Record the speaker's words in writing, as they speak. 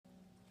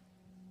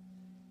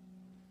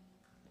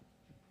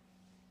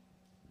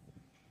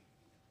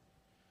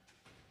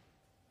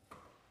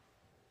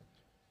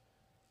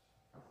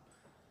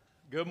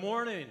Good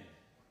morning.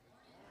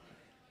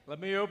 Let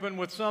me open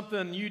with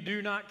something you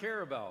do not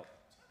care about.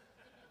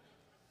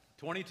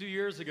 22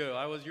 years ago,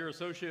 I was your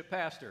associate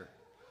pastor.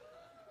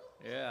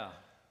 Yeah,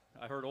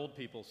 I heard old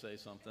people say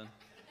something.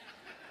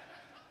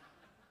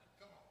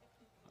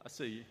 I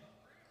see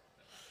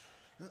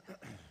you.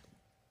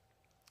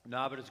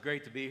 No, but it's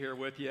great to be here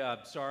with you.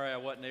 I'm sorry I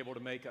wasn't able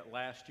to make it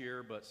last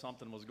year, but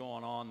something was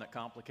going on that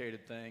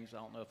complicated things. I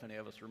don't know if any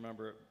of us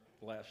remember it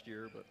last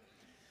year, but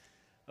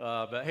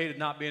hated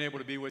not being able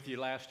to be with you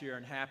last year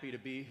and happy to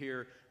be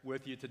here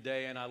with you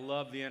today. And I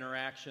love the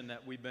interaction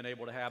that we've been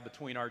able to have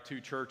between our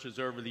two churches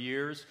over the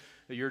years.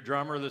 Your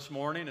drummer this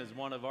morning is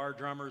one of our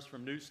drummers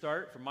from New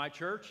Start, from my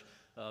church,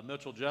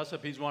 Mitchell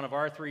Jessup. He's one of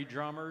our three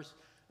drummers.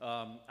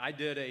 I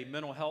did a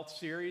mental health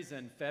series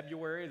in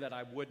February that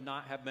I would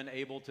not have been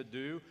able to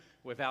do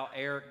without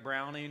Eric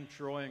Browning,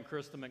 Troy and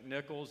Krista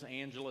McNichols,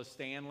 Angela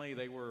Stanley.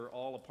 They were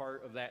all a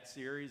part of that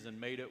series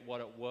and made it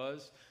what it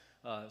was.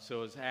 So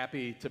I was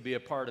happy to be a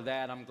part of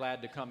that. I'm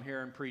glad to come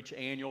here and preach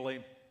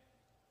annually.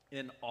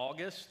 In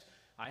August,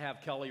 I have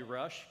Kelly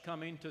Rush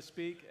coming to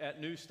speak at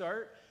New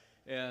Start.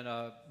 And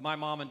my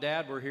mom and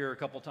dad were here a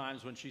couple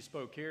times when she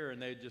spoke here, and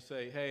they'd just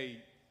say,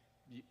 hey,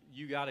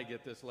 you got to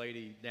get this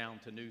lady down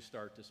to New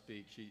Start to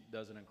speak. She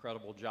does an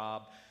incredible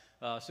job.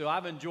 So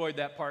I've enjoyed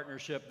that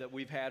partnership that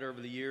we've had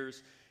over the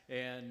years,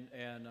 and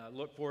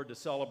look forward to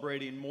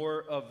celebrating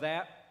more of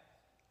that.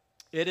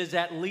 It is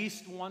at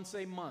least once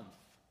a month.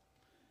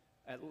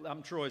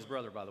 I'm Troy's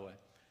brother, by the way.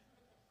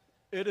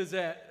 It is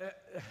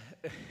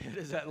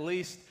at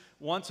least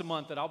once a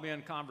month that I'll be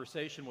in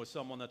conversation with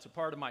someone that's a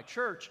part of my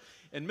church,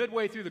 and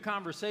midway through the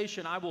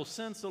conversation, I will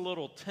sense a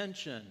little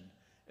tension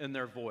in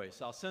their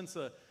voice. I'll sense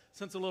a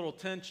little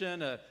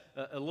tension, a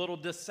little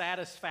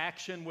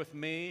dissatisfaction with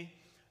me,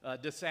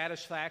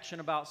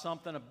 dissatisfaction about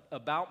something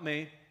about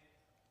me.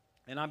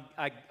 And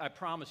I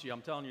promise you,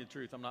 I'm telling you the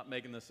truth, I'm not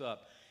making this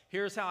up.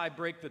 Here's how I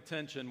break the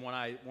tension when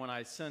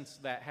I sense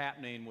that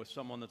happening with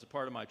someone that's a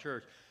part of my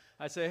church.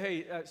 I say,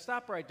 hey,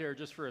 stop right there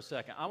just for a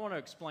second. I want to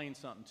explain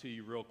something to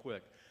you real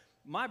quick.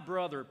 My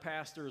brother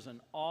pastors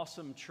an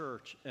awesome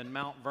church in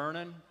Mount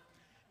Vernon,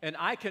 and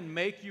I can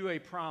make you a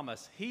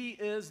promise. He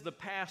is the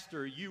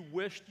pastor you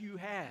wished you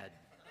had.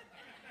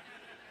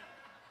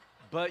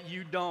 But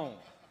you don't.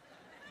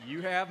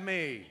 You have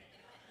me.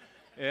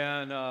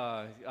 And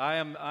I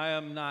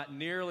am not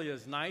nearly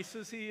as nice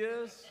as he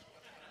is.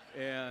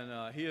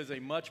 And he is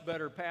a much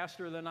better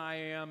pastor than I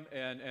am,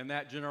 and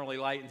that generally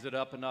lightens it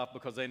up enough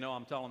because they know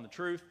I'm telling the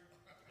truth.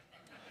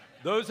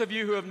 Those of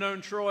you who have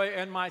known Troy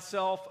and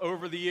myself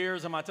over the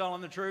years, am I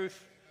telling the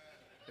truth?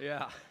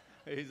 Yeah,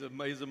 he's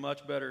a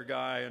much better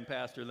guy and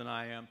pastor than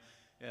I am,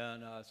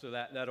 and so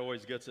that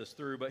always gets us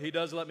through. But he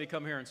does let me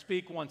come here and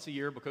speak once a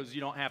year because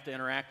you don't have to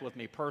interact with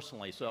me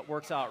personally, so it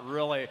works out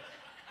really,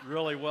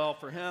 really well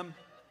for him.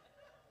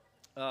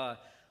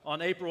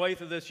 On April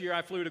 8th of this year,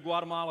 I flew to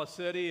Guatemala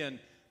City and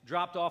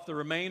dropped off the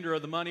remainder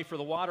of the money for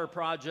the water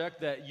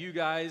project that you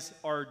guys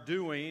are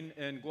doing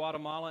in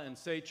Guatemala and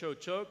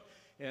Sechochoc,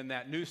 and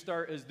that New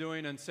Start is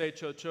doing in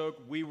Sechochoc.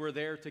 We were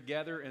there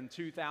together in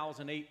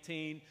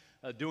 2018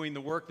 doing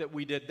the work that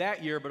we did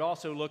that year, but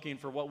also looking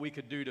for what we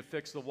could do to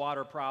fix the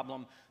water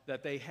problem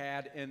that they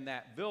had in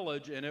that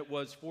village, and it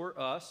was for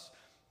us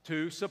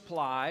to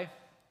supply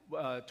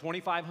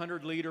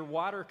 2,500-liter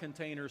water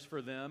containers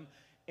for them.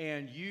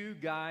 And you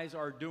guys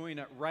are doing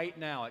it right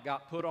now. It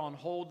got put on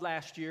hold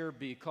last year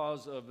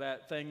because of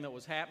that thing that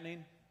was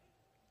happening.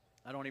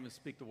 I don't even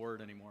speak the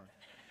word anymore.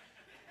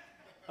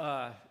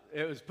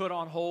 It was put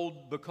on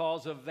hold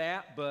because of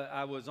that, but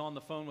I was on the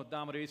phone with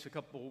Damaris a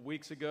couple of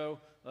weeks ago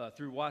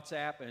through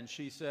WhatsApp, and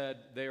she said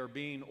they are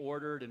being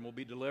ordered and will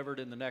be delivered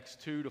in the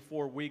next 2 to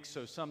 4 weeks,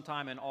 so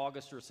sometime in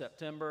August or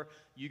September,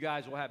 you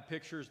guys will have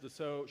pictures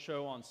to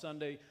show on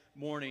Sunday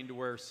morning to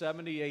where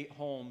 78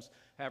 homes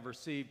have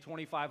received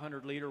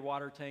 2,500-liter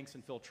water tanks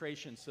and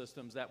filtration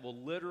systems that will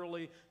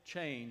literally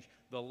change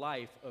the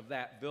life of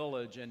that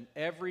village. And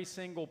every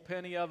single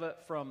penny of it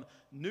from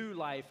New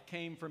Life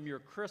came from your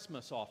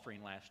Christmas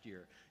offering last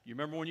year. You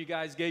remember when you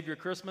guys gave your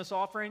Christmas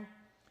offering?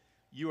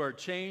 You are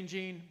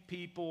changing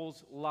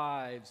people's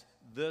lives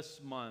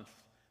this month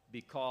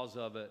because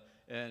of it,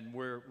 and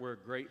we're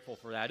grateful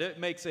for that. It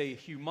makes a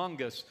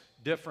humongous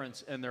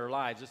difference in their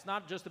lives. It's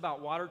not just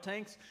about water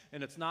tanks,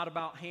 and it's not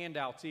about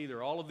handouts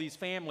either. All of these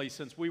families,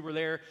 since we were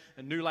there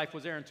and New Life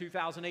was there in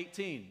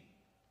 2018,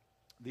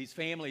 these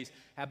families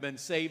have been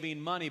saving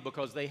money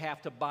because they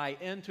have to buy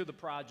into the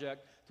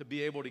project to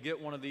be able to get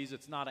one of these.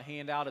 It's not a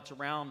handout. It's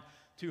around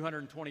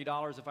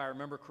 $220, if I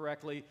remember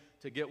correctly,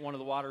 to get one of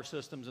the water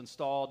systems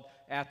installed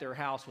at their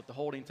house with the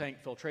holding tank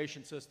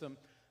filtration system.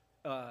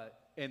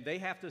 And they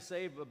have to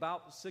save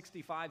about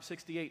 $65,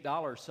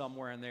 $68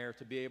 somewhere in there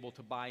to be able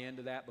to buy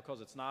into that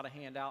because it's not a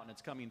handout and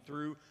it's coming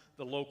through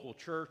the local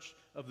church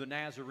of the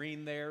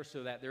Nazarene there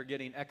so that they're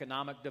getting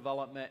economic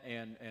development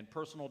and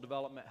personal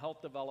development,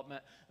 health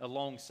development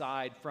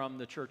alongside from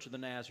the Church of the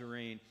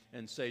Nazarene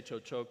in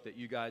Sechochoc that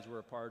you guys were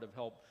a part of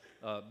help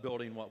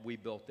building what we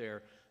built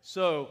there.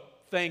 So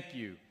thank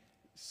you.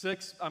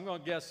 I'm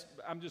going to guess,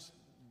 I'm just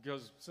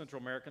goes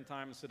Central American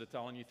time. Instead of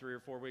telling you 3 or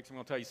 4 weeks, I'm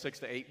going to tell you 6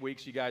 to 8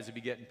 weeks. You guys will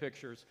be getting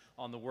pictures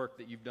on the work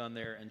that you've done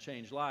there and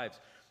changed lives.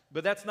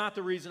 But that's not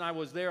the reason I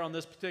was there on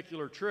this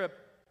particular trip.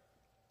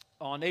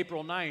 On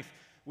April 9th,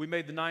 we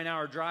made the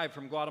 9-hour drive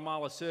from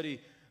Guatemala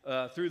City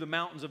through the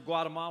mountains of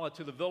Guatemala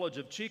to the village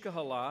of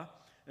Chicahala.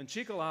 And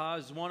Chicahala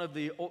is one of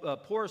the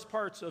poorest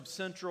parts of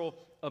Central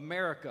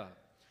America.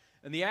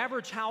 And the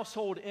average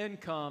household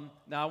income,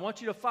 now I want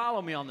you to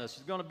follow me on this.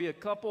 There's going to be a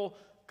couple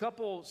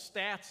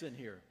stats in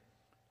here.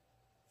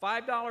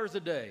 $5 a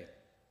day.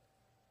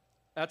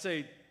 That's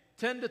a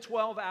 10 to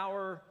 12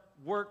 hour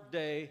work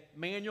day,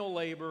 manual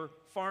labor,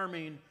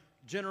 farming,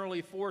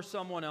 generally for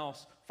someone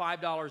else,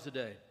 $5 a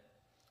day.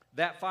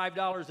 That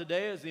 $5 a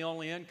day is the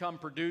only income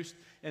produced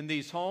in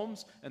these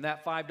homes, and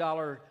that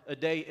 $5 a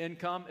day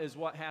income is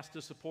what has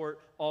to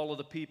support all of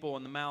the people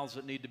and the mouths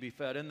that need to be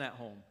fed in that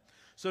home.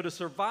 So to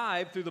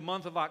survive through the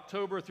month of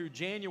October through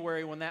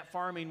January, when that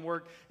farming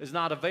work is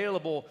not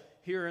available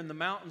here in the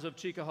mountains of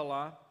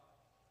Chicahala,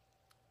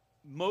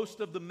 most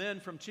of the men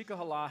from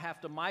Chicahala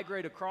have to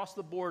migrate across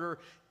the border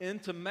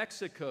into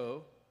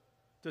Mexico,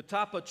 to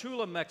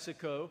Tapachula,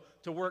 Mexico,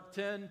 to work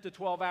 10 to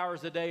 12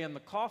 hours a day in the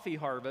coffee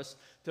harvest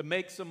to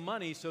make some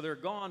money. So they're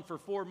gone for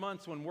 4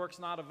 months when work's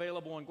not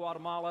available in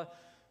Guatemala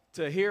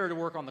to here to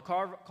work on the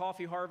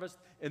coffee harvest,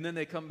 and then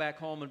they come back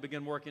home and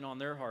begin working on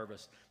their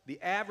harvest.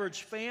 The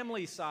average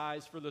family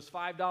size for this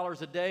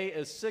 $5 a day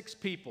is 6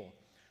 people.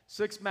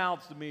 6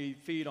 mouths to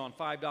feed on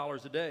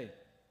 $5 a day.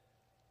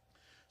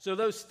 So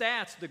those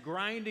stats, the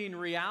grinding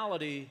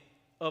reality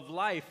of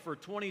life for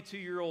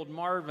 22-year-old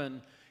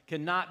Marvin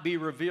cannot be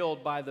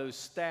revealed by those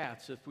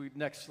stats.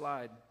 Next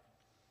slide.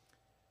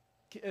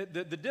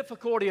 The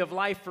difficulty of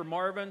life for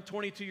Marvin,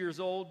 22 years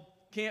old,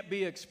 can't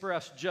be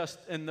expressed just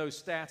in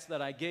those stats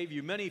that I gave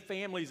you. Many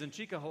families in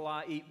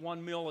Chicahala eat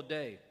 1 meal a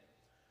day.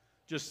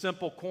 Just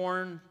simple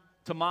corn,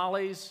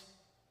 tamales,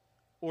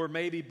 or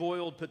maybe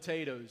boiled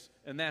potatoes,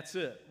 and that's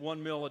it,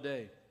 1 meal a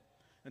day.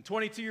 And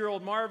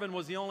 22-year-old Marvin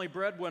was the only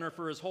breadwinner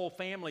for his whole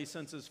family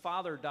since his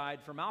father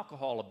died from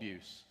alcohol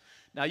abuse.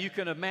 Now, you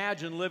can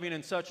imagine living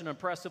in such an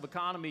impressive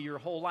economy your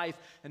whole life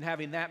and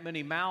having that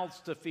many mouths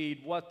to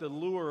feed, what the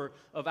lure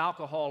of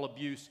alcohol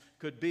abuse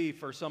could be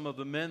for some of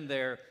the men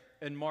there.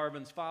 And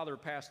Marvin's father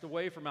passed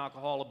away from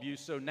alcohol abuse.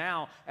 So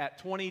now, at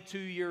 22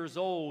 years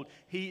old,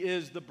 he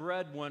is the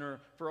breadwinner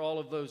for all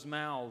of those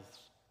mouths.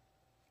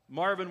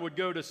 Marvin would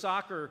go to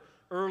soccer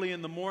early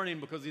in the morning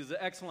because he's an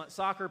excellent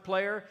soccer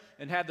player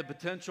and had the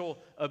potential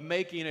of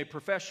making a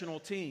professional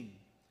team.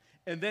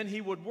 And then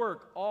he would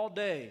work all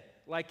day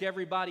like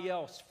everybody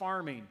else,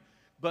 farming.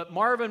 But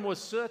Marvin was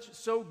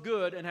so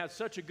good and had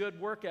such a good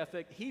work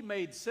ethic, he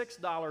made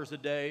 $6 a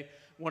day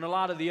when a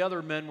lot of the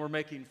other men were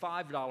making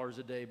 $5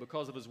 a day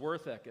because of his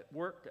work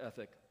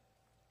ethic.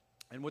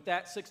 And with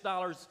that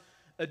 $6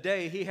 a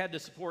day, he had to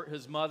support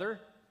his mother,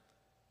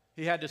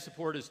 he had to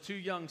support his 2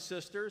 young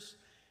sisters,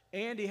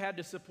 and he had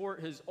to support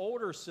his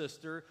older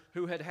sister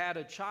who had had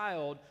a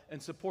child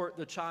and support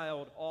the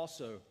child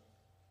also.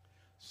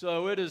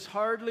 So it is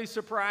hardly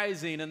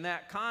surprising in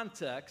that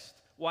context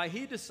why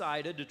he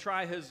decided to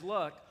try his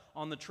luck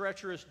on the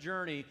treacherous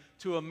journey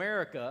to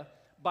America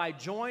by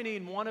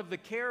joining one of the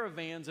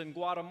caravans in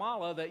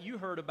Guatemala that you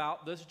heard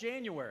about this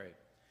January.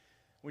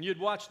 When you'd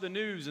watch the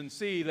news and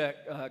see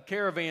that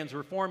caravans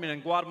were forming in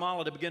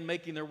Guatemala to begin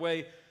making their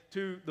way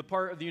to the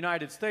part of the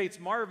United States,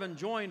 Marvin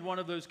joined one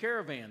of those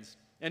caravans,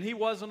 and he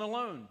wasn't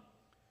alone.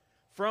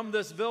 From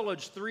this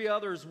village, 3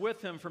 others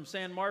with him from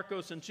San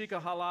Marcos and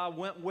Chicahala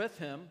went with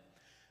him.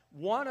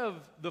 One of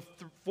the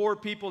 4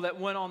 people that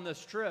went on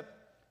this trip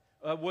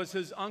was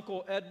his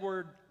uncle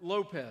Edward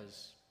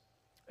Lopez.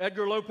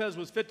 Edgar Lopez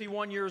was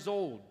 51 years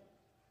old,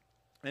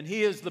 and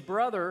he is the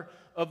brother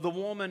of the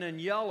woman in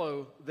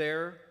yellow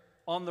there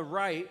on the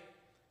right,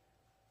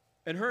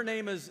 and her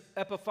name is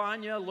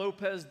Epifania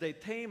Lopez de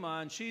Tema,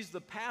 and she's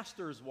the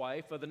pastor's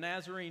wife of the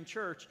Nazarene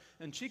church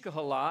in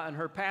Chicahala, and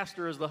her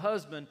pastor as the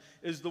husband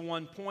is the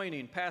one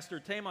pointing. Pastor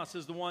Temas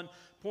is the one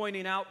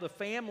pointing out the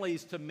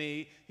families to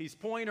me. He's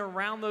pointing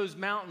around those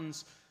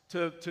mountains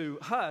to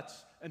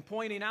huts and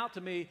pointing out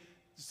to me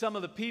some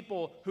of the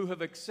people who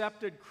have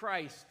accepted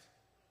Christ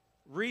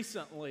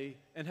recently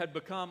and had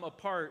become a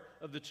part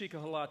of the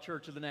Chicahala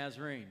Church of the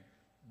Nazarene.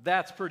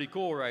 That's pretty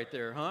cool right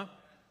there, huh?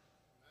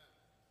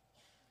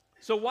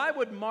 So why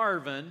would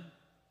Marvin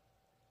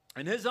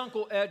and his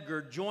uncle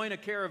Edgar join a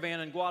caravan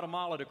in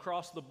Guatemala to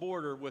cross the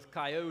border with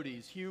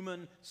coyotes,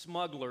 human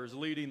smugglers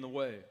leading the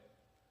way?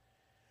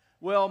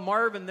 Well,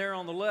 Marvin there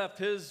on the left,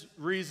 his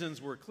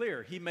reasons were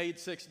clear. He made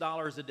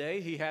 $6 a day.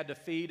 He had to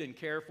feed and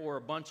care for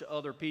a bunch of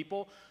other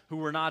people who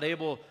were not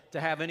able to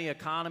have any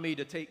economy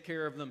to take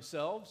care of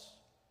themselves.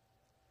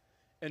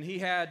 And he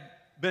had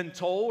been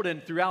told,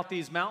 and throughout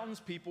these mountains,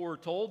 people were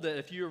told that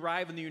if you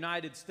arrive in the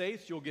United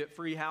States, you'll get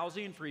free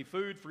housing, free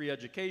food, free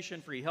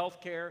education, free health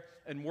care,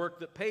 and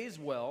work that pays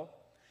well.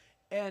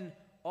 And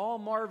all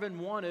Marvin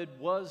wanted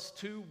was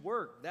to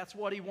work. That's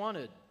what he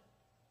wanted.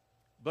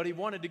 But he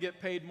wanted to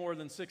get paid more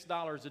than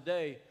 $6 a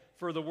day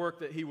for the work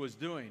that he was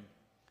doing.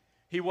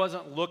 He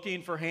wasn't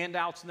looking for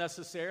handouts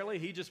necessarily.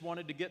 He just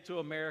wanted to get to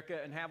America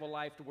and have a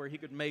life to where he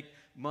could make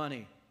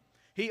money.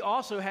 He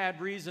also had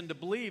reason to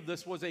believe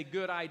this was a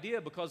good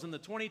idea because in the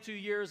 22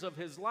 years of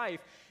his life,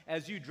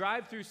 as you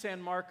drive through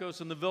San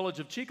Marcos in the village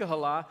of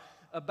Chicahala,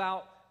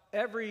 about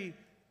every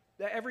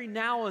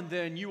now and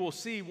then you will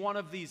see one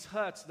of these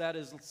huts that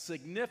is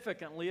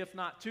significantly, if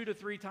not 2 to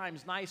 3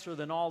 times nicer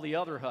than all the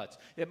other huts.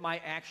 It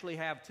might actually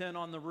have tin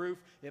on the roof.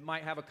 It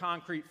might have a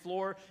concrete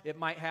floor. It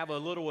might have a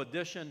little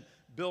addition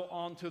built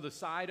onto the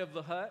side of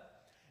the hut.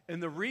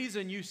 And the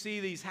reason you see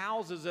these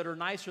houses that are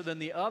nicer than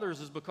the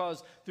others is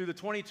because through the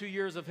 22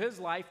 years of his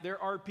life,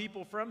 there are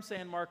people from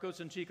San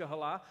Marcos and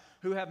Chicahala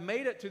who have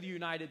made it to the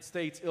United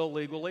States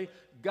illegally,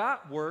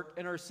 got work,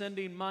 and are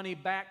sending money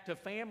back to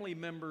family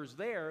members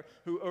there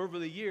who over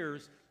the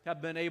years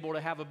have been able to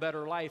have a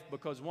better life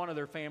because one of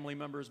their family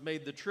members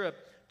made the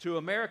trip to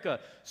America.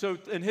 So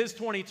in his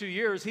 22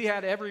 years, he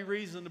had every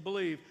reason to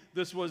believe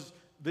this was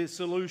the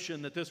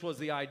solution, that this was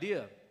the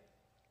idea.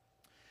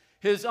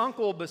 His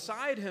uncle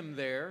beside him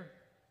there,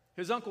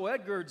 his Uncle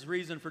Edgar's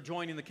reason for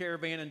joining the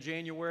caravan in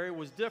January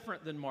was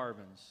different than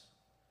Marvin's.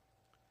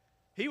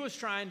 He was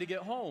trying to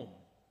get home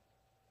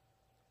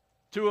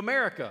to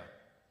America.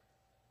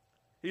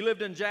 He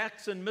lived in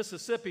Jackson,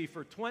 Mississippi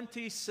for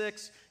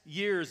 26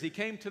 years. He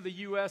came to the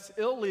U.S.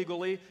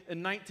 illegally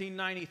in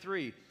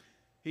 1993.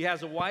 He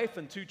has a wife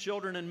and 2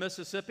 children in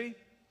Mississippi.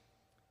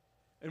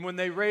 And when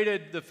they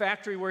raided the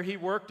factory where he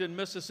worked in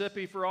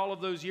Mississippi for all of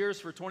those years,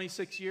 for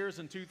 26 years,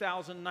 in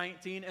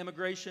 2019,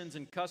 Immigrations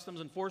and Customs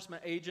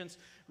Enforcement agents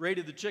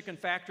raided the chicken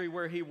factory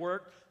where he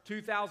worked.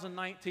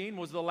 2019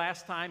 was the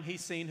last time he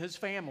seen his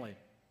family.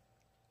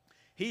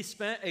 He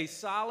spent a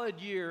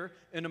solid year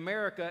in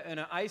America in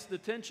an ICE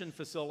detention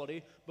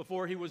facility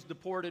before he was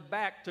deported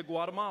back to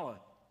Guatemala.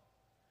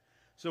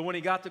 So when he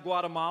got to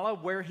Guatemala,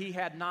 where he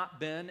had not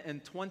been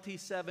in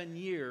 27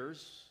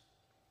 years,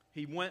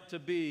 he went to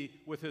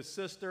be with his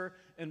sister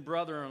and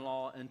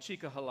brother-in-law in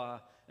Chicahala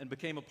and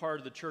became a part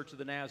of the Church of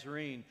the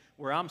Nazarene,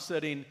 where I'm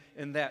sitting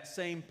in that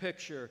same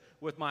picture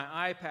with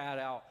my iPad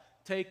out,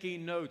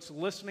 taking notes,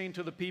 listening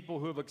to the people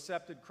who have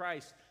accepted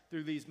Christ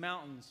through these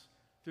mountains,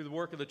 through the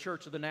work of the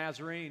Church of the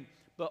Nazarene,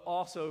 but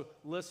also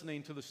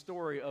listening to the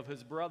story of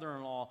his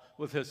brother-in-law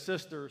with his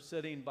sister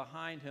sitting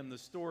behind him, the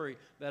story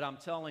that I'm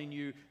telling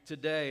you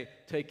today,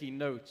 taking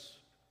notes.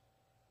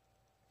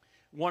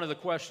 One of the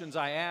questions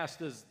I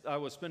asked as I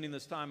was spending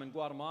this time in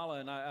Guatemala,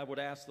 and I would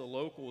ask the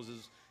locals,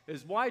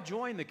 is why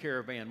join the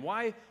caravan?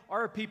 Why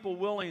are people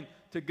willing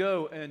to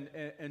go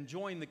and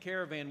join the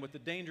caravan with the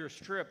dangerous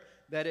trip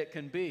that it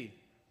can be?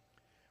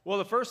 Well,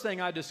 the first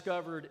thing I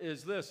discovered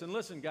is this, and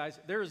listen, guys,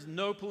 there is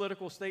no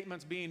political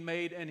statements being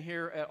made in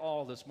here at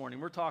all this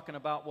morning. We're talking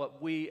about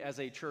what we as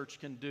a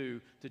church can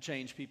do to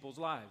change people's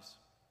lives.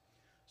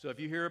 So if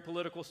you hear a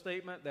political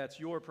statement, that's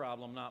your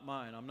problem, not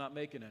mine. I'm not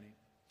making any.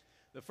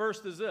 The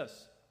first is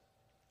this.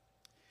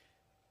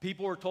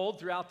 People are told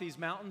throughout these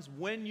mountains,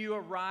 when you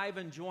arrive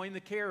and join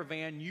the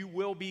caravan, you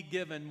will be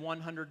given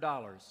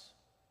 $100.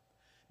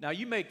 Now,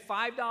 you make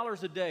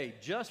 $5 a day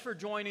just for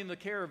joining the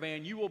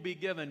caravan, you will be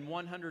given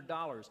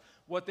 $100.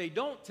 What they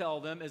don't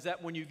tell them is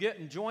that when you get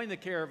and join the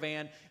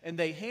caravan and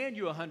they hand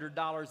you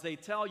 $100, they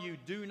tell you,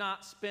 do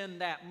not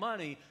spend that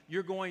money.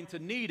 You're going to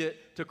need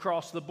it to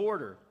cross the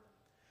border.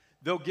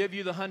 They'll give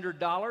you the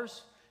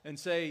 $100 and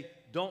say,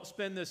 don't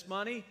spend this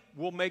money.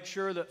 We'll make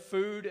sure that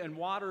food and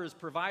water is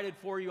provided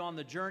for you on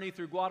the journey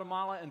through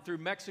Guatemala and through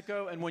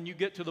Mexico. And when you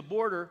get to the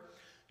border,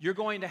 you're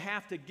going to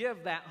have to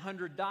give that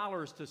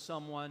 $100 to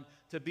someone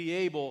to be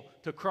able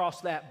to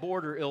cross that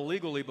border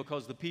illegally,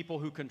 because the people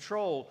who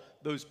control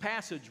those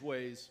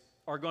passageways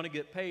are going to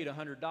get paid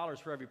 $100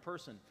 for every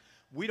person.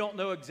 We don't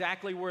know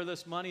exactly where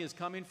this money is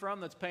coming from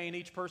that's paying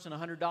each person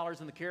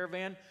 $100 in the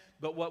caravan,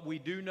 but what we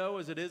do know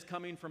is it is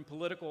coming from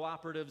political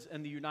operatives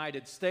in the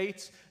United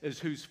States, is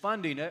who's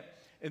funding it.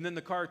 And then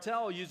the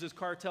cartel uses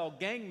cartel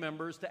gang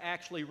members to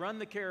actually run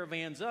the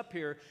caravans up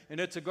here, and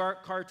it's a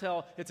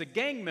cartel, it's a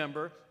gang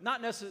member,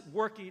 not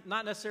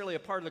necessarily a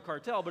part of the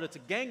cartel, but it's a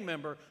gang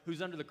member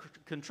who's under the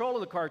control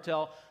of the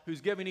cartel,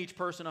 who's giving each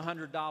person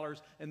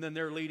 $100, and then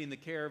they're leading the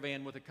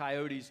caravan with the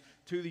coyotes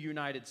to the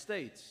United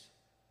States.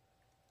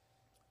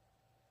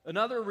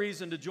 Another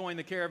reason to join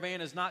the caravan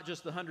is not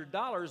just the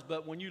 $100,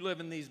 but when you live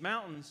in these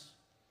mountains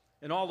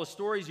and all the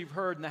stories you've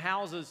heard in the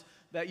houses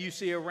that you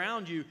see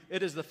around you,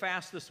 it is the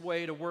fastest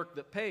way to work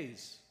that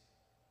pays.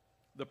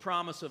 The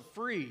promise of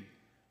free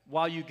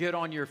while you get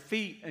on your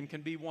feet and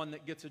can be one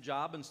that gets a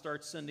job and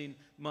starts sending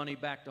money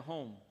back to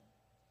home.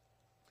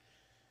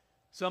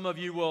 Some of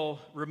you will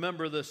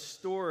remember this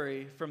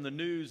story from the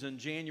news in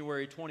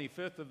January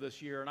 25th of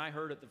this year, and I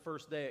heard it the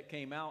first day it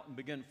came out and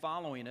began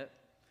following it.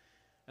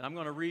 And I'm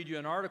going to read you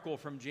an article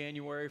from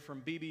January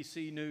from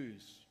BBC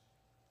News.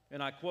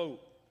 And I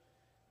quote,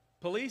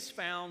 "Police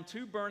found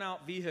 2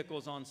 burnout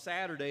vehicles on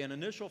Saturday, and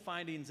initial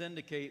findings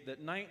indicate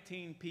that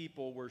 19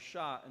 people were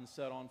shot and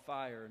set on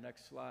fire."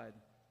 Next slide.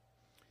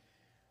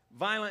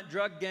 "Violent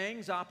drug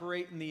gangs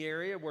operate in the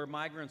area where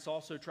migrants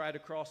also try to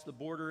cross the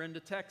border into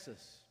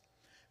Texas.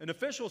 An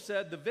official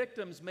said the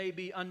victims may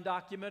be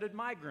undocumented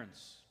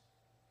migrants.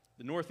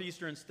 The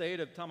northeastern state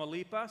of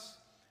Tamaulipas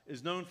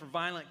is known for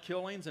violent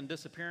killings and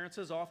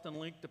disappearances, often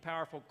linked to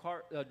powerful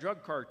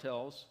drug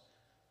cartels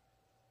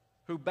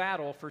who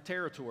battle for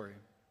territory.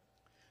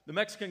 The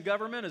Mexican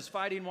government is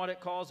fighting what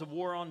it calls a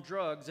war on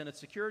drugs, and its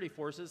security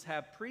forces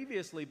have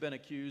previously been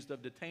accused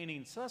of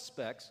detaining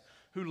suspects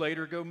who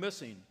later go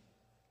missing.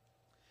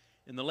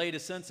 In the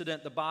latest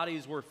incident, the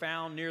bodies were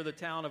found near the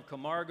town of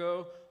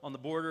Camargo on the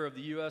border of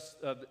the U.S.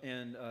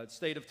 and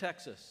state of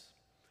Texas.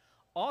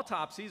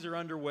 Autopsies are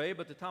underway,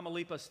 but the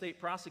Tamaulipas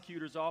State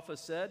Prosecutor's Office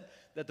said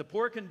that the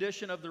poor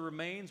condition of the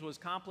remains was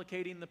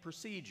complicating the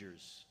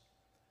procedures.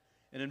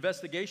 An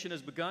investigation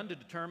has begun to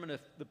determine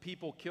if the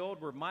people killed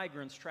were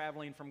migrants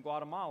traveling from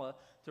Guatemala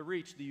to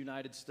reach the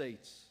United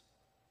States.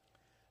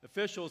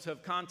 Officials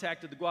have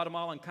contacted the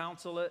Guatemalan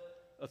consulate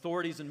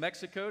authorities in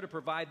Mexico to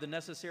provide the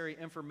necessary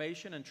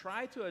information and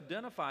try to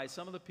identify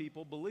some of the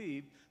people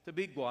believed to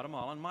be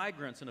Guatemalan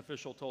migrants, an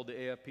official told the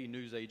AFP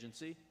news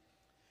agency.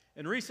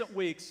 In recent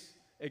weeks,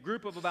 a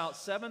group of about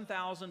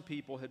 7,000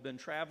 people had been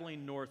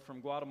traveling north from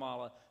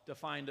Guatemala to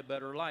find a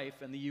better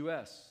life in the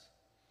U.S.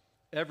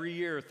 Every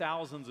year,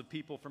 thousands of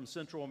people from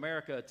Central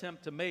America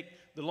attempt to make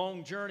the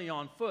long journey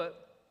on foot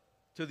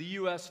to the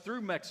U.S.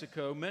 through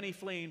Mexico, many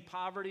fleeing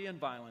poverty and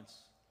violence.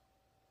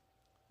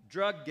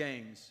 Drug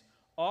gangs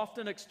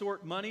often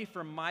extort money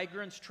from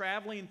migrants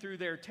traveling through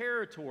their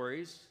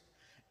territories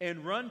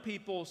and run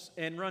people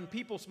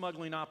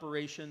smuggling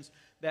operations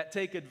that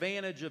take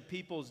advantage of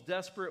people's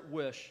desperate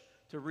wish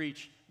to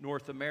reach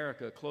North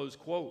America, close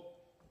quote.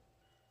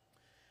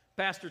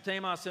 Pastor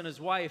Tamas and his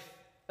wife,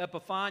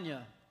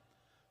 Epifania,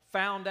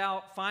 found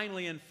out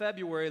finally in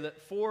February that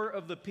 4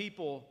 of the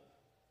people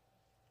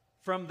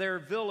from their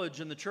village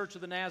in the Church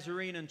of the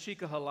Nazarene in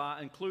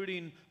Chicahala,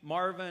 including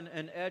Marvin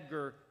and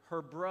Edgar,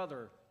 her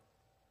brother,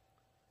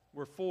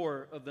 were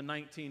 4 of the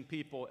 19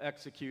 people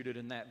executed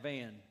in that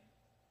van,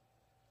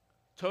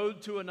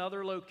 towed to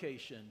another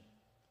location,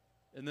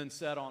 and then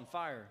set on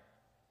fire.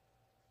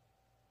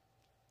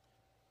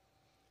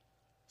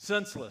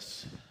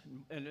 Senseless.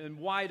 And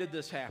why did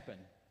this happen?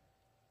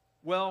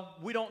 Well,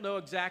 we don't know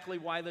exactly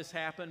why this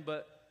happened,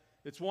 but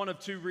it's one of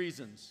 2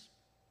 reasons.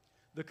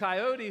 The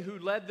coyote who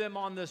led them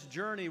on this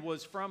journey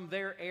was from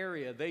their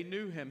area. They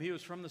knew him. He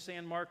was from the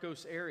San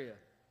Marcos area.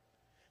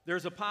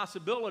 There's a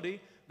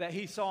possibility that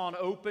he saw an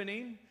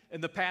opening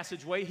in the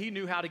passageway. He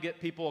knew how to get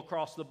people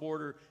across the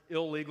border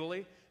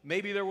illegally.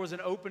 Maybe there was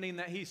an opening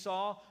that he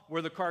saw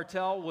where the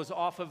cartel was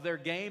off of their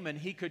game and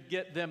he could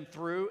get them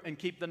through and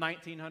keep the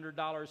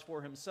 $1,900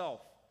 for himself.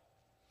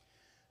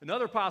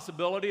 Another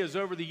possibility is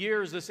over the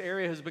years, this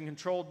area has been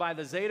controlled by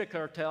the Zeta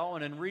cartel,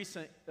 and in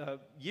recent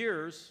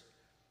years,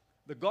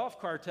 the Gulf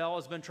cartel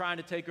has been trying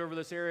to take over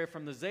this area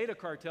from the Zeta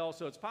cartel,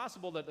 so it's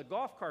possible that the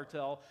Gulf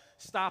cartel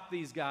stopped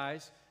these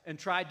guys and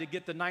tried to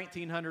get the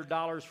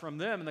 $1,900 from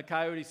them, and the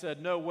coyote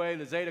said, no way,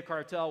 the Zeta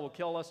cartel will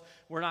kill us,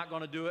 we're not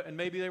going to do it, and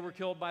maybe they were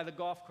killed by the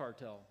Gulf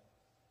cartel.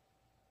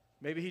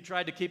 Maybe he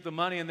tried to keep the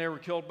money and they were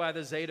killed by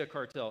the Zeta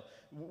cartel.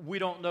 We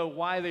don't know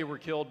why they were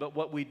killed, but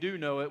what we do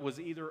know, it was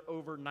either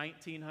over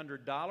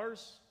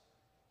 $1,900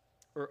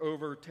 or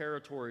over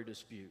territory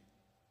dispute.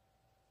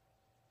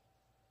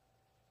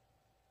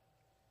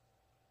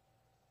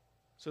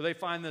 So they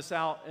find this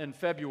out in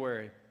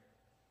February,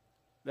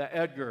 that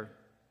Edgar,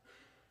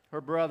 her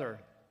brother,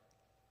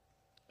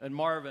 and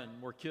Marvin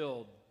were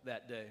killed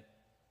that day.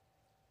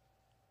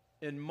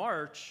 In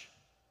March,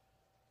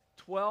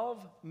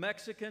 12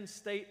 Mexican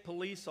state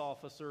police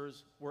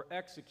officers were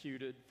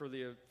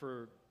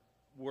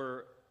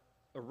were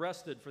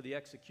arrested for the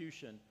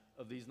execution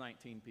of these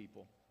 19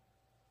 people.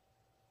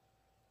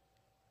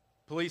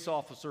 Police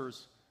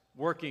officers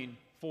working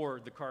for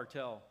the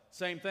cartel.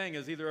 Same thing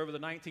as either over the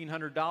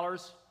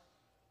 $1,900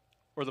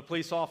 or the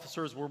police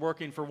officers were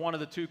working for one of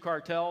the 2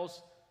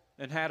 cartels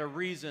and had a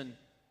reason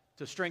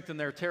to strengthen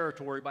their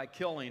territory by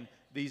killing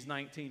these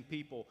 19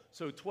 people.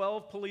 So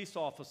 12 police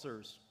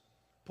officers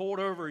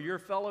pulled over your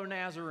fellow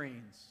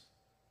Nazarenes,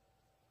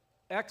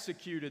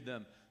 executed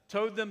them,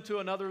 towed them to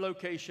another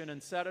location,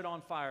 and set it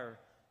on fire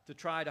to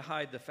try to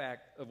hide the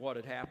fact of what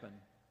had happened.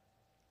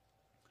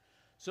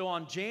 So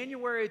on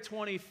January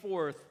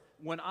 24th,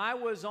 when I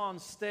was on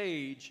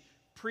stage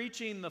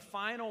preaching the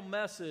final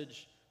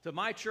message to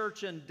my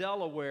church in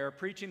Delaware,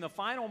 preaching the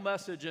final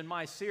message in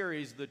my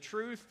series, The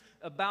Truth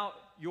About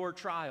Your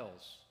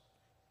Trials,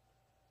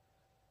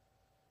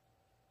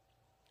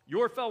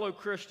 your fellow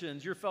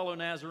Christians, your fellow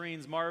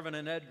Nazarenes, Marvin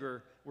and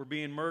Edgar, were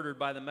being murdered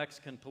by the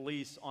Mexican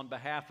police on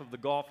behalf of the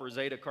Gulf or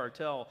Zeta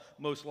cartel,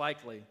 most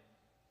likely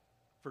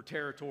for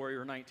territory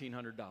or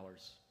 $1,900.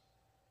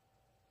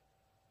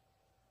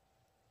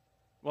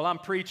 Well, I'm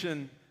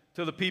preaching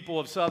to the people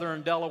of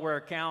southern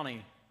Delaware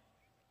County,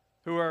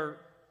 who are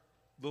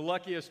the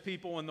luckiest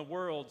people in the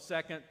world,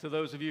 second to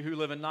those of you who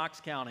live in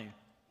Knox County,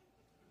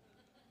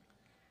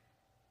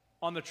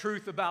 on the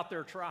truth about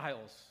their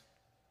trials.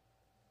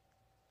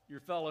 Your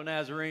fellow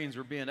Nazarenes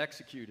were being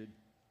executed.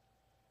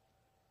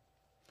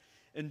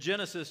 In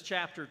Genesis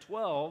chapter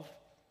 12,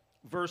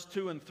 verse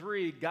 2 and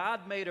 3,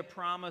 God made a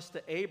promise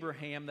to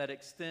Abraham that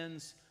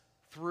extends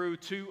through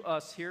to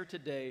us here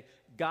today.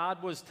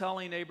 God was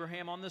telling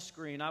Abraham on the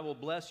screen, I will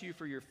bless you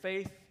for your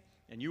faith,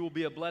 and you will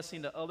be a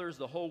blessing to others.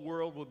 The whole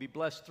world will be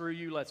blessed through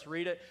you. Let's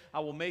read it.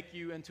 I will make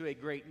you into a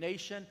great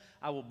nation.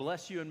 I will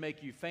bless you and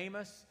make you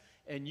famous,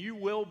 and you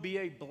will be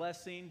a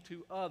blessing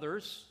to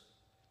others.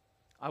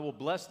 I will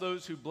bless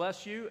those who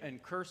bless you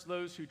and curse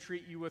those who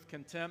treat you with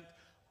contempt.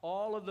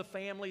 All of the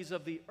families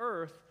of the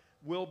earth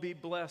will be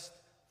blessed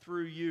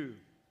through you.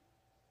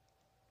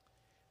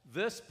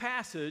 This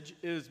passage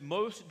is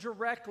most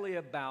directly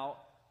about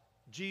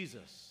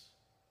Jesus.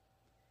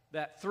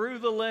 That through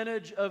the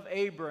lineage of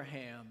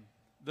Abraham,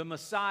 the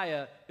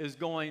Messiah is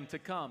going to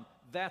come.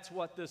 That's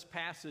what this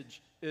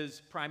passage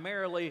is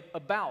primarily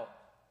about.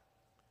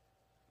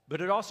 But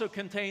it also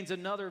contains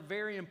another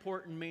very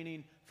important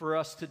meaning for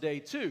us today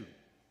too.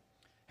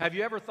 Have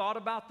you ever thought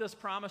about this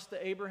promise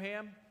to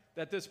Abraham?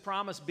 That this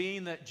promise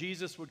being that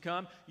Jesus would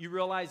come, you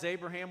realize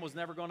Abraham was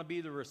never going to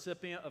be the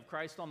recipient of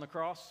Christ on the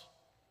cross?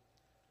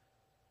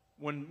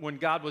 When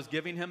God was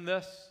giving him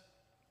this,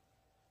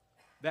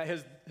 that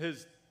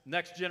his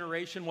next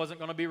generation wasn't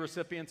going to be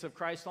recipients of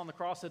Christ on the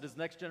cross, that his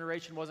next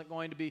generation wasn't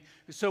going to be.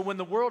 So when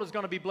the world is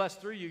going to be blessed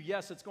through you,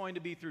 yes, it's going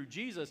to be through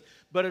Jesus,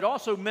 but it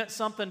also meant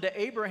something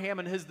to Abraham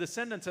and his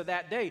descendants of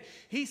that day.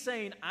 He's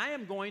saying, I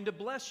am going to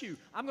bless you.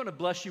 I'm going to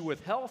bless you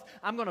with health.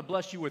 I'm going to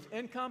bless you with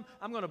income.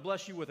 I'm going to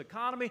bless you with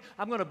economy.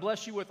 I'm going to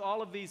bless you with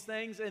all of these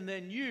things, and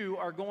then you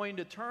are going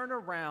to turn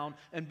around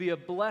and be a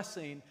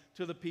blessing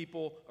to the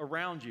people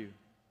around you.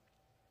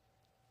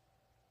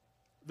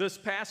 This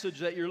passage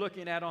that you're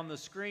looking at on the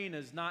screen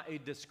is not a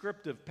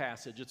descriptive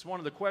passage. It's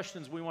one of the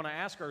questions we want to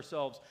ask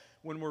ourselves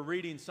when we're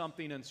reading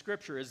something in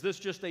Scripture. Is this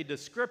just a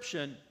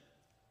description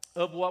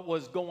of what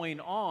was going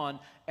on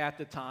at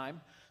the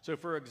time? So,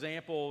 for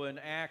example, in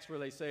Acts, where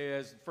they say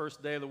as the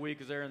first day of the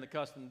week as they're in the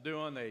custom of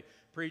doing, they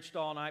preached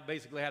all night,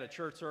 basically had a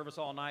church service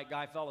all night.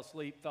 Guy fell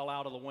asleep, fell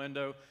out of the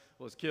window,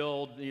 was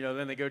killed.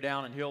 Then they go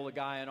down and heal the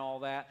guy and all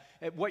that.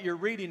 What you're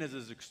reading is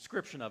a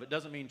description of it.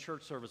 Doesn't mean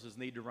church services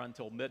need to run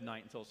till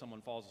midnight until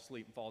someone falls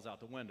asleep and falls out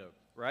the window,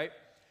 right?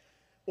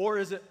 Or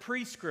is it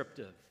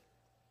prescriptive?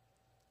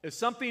 Is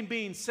something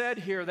being said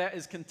here that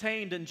is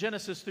contained in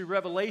Genesis through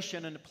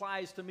Revelation and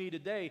applies to me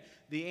today?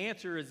 The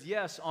answer is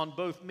yes on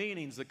both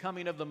meanings. The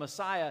coming of the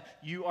Messiah,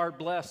 you are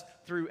blessed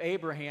through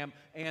Abraham.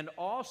 And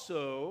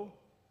also,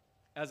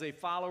 as a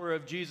follower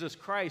of Jesus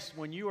Christ,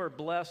 when you are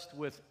blessed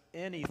with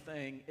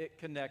anything, it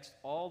connects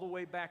all the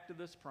way back to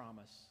this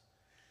promise.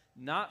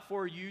 Not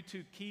for you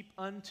to keep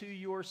unto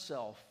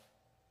yourself,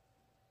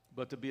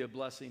 but to be a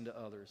blessing to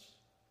others.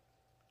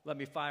 Let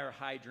me fire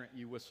hydrant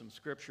you with some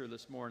scripture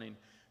this morning.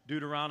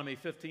 Deuteronomy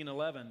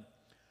 15:11.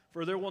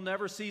 For there will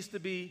never cease to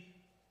be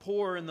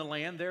poor in the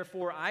land.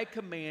 Therefore I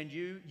command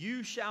you,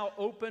 you shall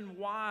open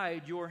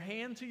wide your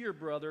hand to your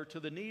brother, to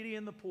the needy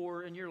and the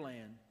poor in your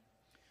land.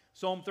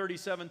 Psalm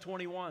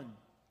 37:21.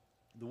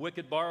 The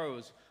wicked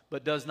borrows,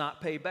 but does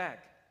not pay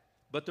back.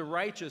 But the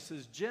righteous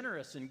is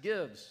generous and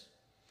gives.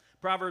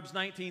 Proverbs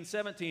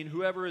 19:17.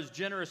 Whoever is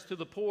generous to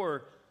the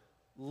poor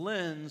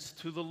lends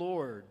to the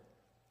Lord,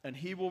 and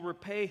he will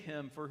repay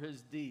him for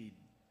his deed.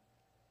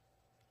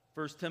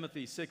 1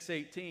 Timothy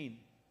 6:18.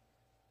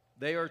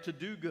 They are to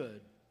do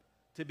good,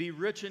 to be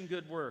rich in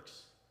good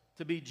works,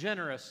 to be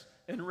generous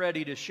and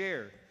ready to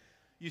share.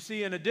 You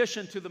see, in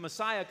addition to the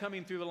Messiah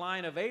coming through the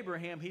line of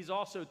Abraham, he's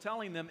also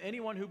telling them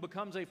anyone who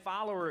becomes a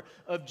follower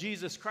of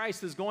Jesus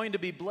Christ is going to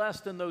be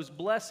blessed, and those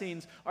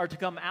blessings are to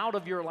come out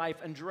of your life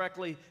and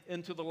directly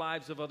into the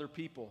lives of other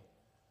people.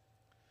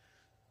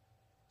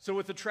 So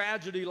with a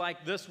tragedy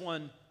like this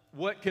one,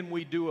 what can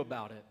we do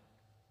about it?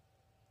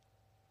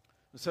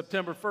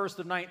 September 1st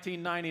of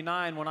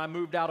 1999, when I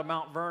moved out of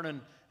Mount Vernon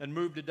and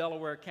moved to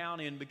Delaware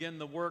County and began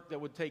the work that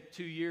would take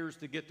 2 years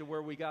to get to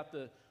where we got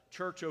the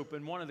church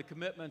open, one of the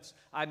commitments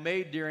I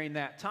made during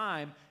that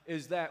time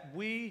is that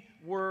we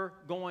were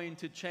going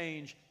to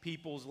change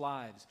people's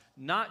lives,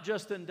 not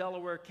just in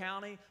Delaware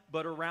County,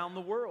 but around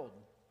the world.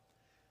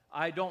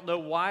 I don't know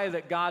why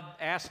that God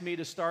asked me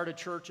to start a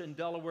church in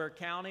Delaware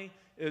County.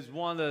 It's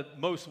one of the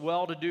most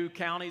well-to-do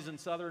counties in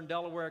southern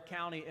Delaware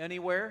County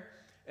anywhere.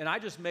 And I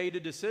just made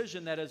a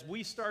decision that as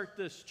we start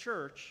this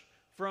church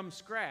from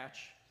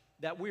scratch,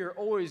 that we are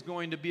always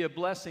going to be a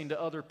blessing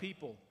to other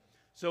people.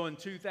 So in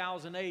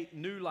 2008,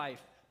 New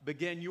Life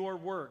began your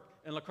work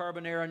in La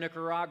Carbonera,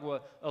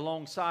 Nicaragua,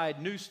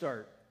 alongside New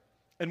Start.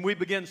 And we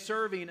began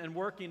serving and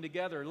working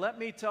together. Let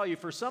me tell you,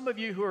 for some of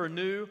you who are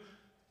new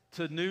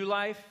to New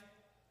Life,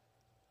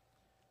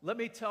 let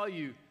me tell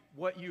you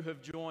what you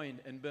have joined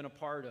and been a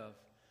part of.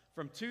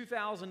 From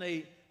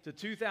 2008 to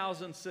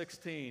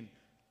 2016,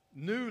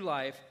 New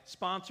Life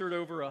sponsored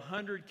over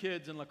 100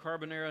 kids in La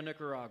Carbonera,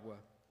 Nicaragua.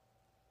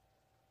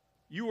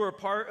 You were a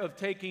part of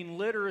taking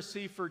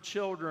literacy for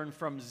children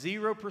from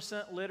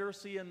 0%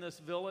 literacy in this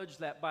village,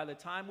 that by the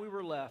time we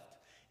were left,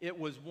 it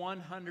was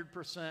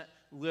 100%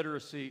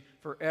 literacy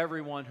for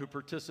everyone who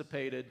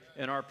participated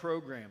in our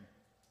program.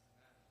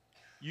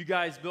 You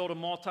guys built a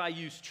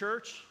multi-use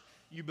church.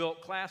 You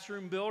built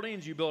classroom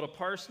buildings, you built a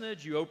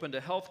parsonage, you opened a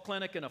health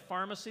clinic and a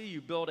pharmacy,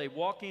 you built a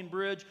walking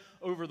bridge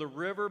over the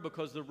river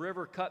because the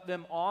river cut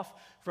them off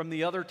from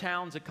the other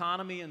town's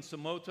economy in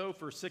Somoto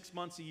for 6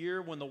 months a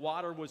year when the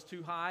water was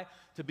too high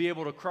to be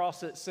able to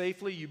cross it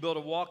safely. You built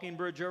a walking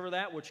bridge over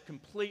that, which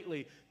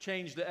completely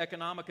changed the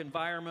economic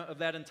environment of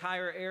that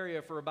entire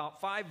area for about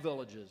 5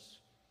 villages.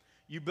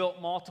 You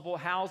built multiple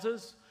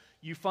houses.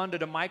 You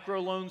funded a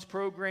microloans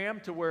program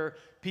to where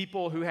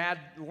people who had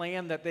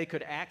land that they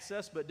could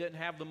access but didn't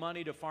have the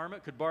money to farm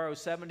it could borrow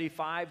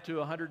 $75 to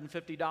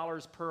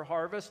 $150 per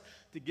harvest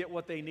to get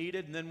what they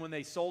needed. And then when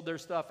they sold their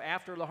stuff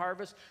after the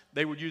harvest,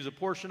 they would use a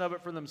portion of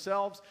it for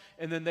themselves,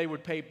 and then they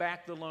would pay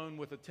back the loan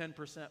with a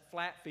 10%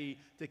 flat fee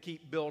to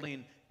keep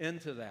building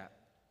into that.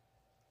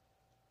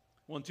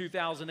 Well, in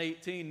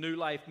 2018, New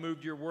Life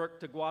moved your work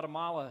to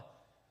Guatemala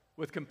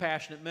with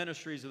Compassionate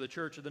Ministries of the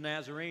Church of the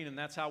Nazarene, and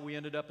that's how we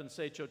ended up in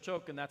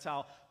Sechochoc, and that's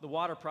how the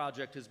water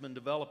project has been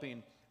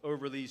developing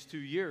over these 2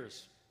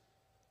 years.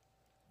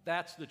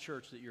 That's the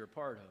church that you're a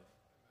part of.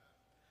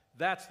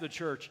 That's the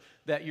church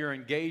that you're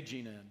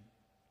engaging in.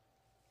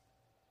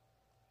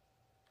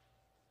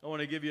 I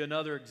want to give you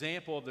another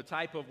example of the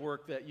type of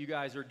work that you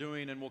guys are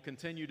doing and will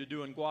continue to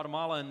do in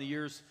Guatemala in the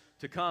years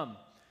to come.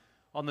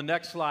 On the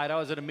next slide, I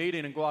was at a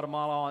meeting in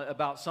Guatemala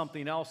about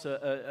something else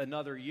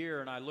another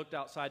year, and I looked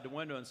outside the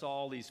window and saw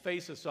all these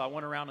faces, so I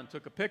went around and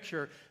took a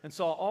picture and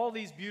saw all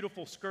these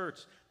beautiful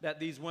skirts that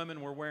these women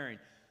were wearing.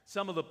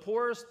 Some of the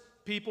poorest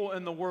people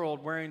in the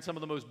world wearing some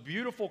of the most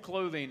beautiful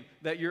clothing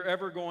that you're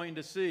ever going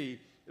to see.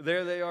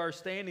 There they are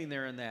standing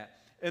there in that.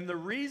 And the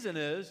reason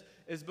is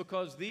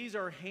because these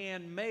are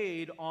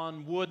handmade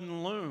on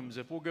wooden looms.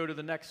 If we'll go to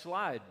the next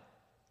slide.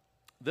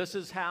 This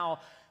is how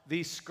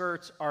these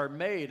skirts are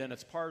made, and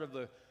it's part of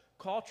the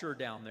culture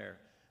down there.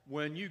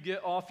 When you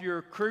get off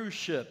your cruise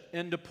ship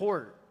into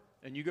port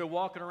and you go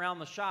walking around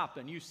the shop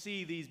and you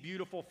see these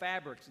beautiful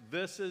fabrics,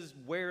 this is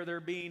where they're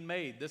being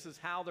made. This is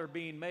how they're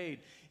being made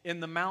in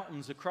the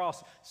mountains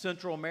across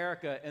Central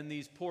America and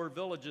these poor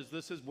villages.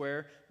 This is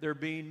where they're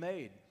being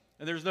made.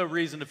 And there's no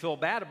reason to feel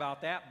bad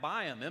about that.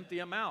 Buy them, empty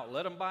them out,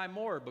 let them buy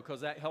more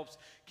because that helps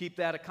keep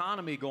that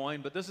economy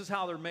going. But this is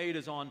how they're made,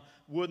 is on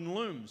wooden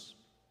looms.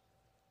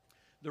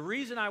 The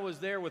reason I was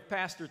there with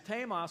Pastor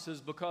Tamos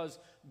is because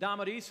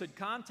Damaris had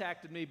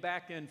contacted me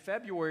back in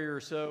February or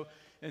so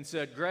and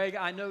said, Greg,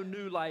 I know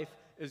New Life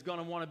is going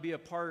to want to be a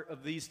part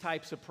of these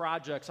types of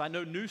projects. I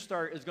know New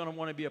Start is going to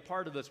want to be a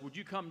part of this. Would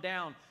you come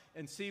down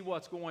and see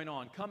what's going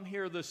on? Come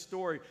hear this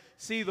story.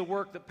 See the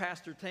work that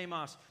Pastor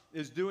Tamos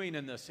is doing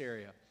in this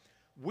area.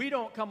 We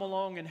don't come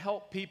along and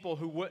help people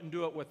who wouldn't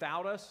do it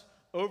without us.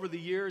 Over the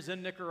years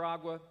in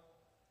Nicaragua,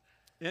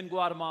 in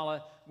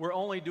Guatemala, we're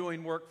only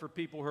doing work for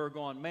people who are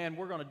going, man,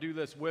 we're going to do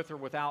this with or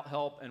without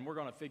help, and we're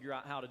going to figure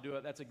out how to do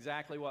it. That's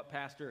exactly what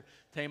Pastor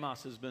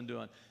Tamos has been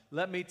doing.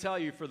 Let me tell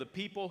you, for the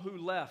people who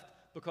left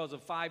because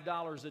of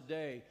 $5 a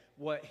day,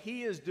 what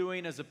he is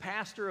doing as a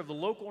pastor of the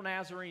local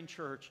Nazarene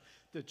church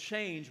to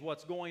change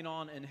what's going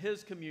on in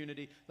his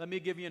community. Let me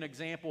give you an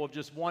example of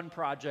just one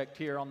project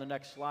here on the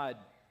next slide.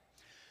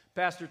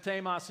 Pastor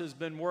Tamos has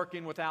been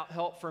working without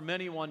help from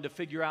anyone to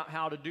figure out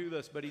how to do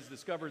this, but he's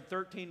discovered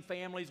 13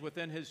 families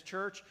within his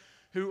church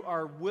who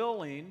are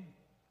willing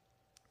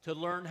to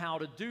learn how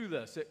to do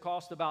this. It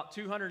cost about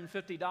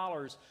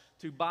 $250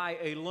 to buy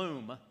a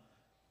loom,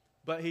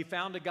 but he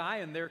found a guy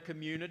in their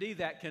community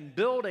that can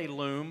build a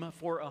loom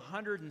for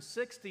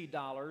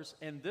 $160,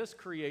 and this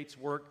creates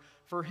work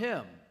for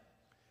him.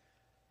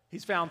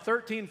 He's found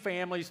 13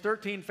 families,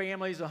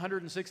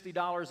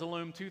 $160 a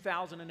loom,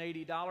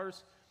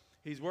 $2,080.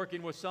 He's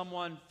working with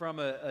someone from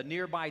a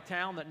nearby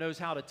town that knows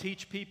how to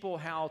teach people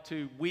how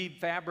to weave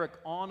fabric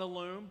on a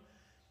loom,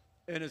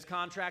 and is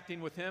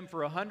contracting with him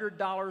for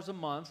 $100 a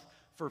month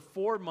for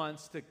 4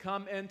 months to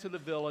come into the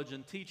village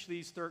and teach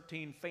these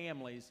 13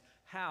 families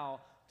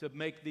how to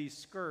make these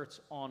skirts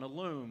on a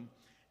loom.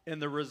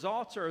 And the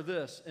results are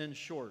this, in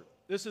short.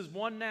 This is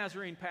one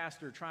Nazarene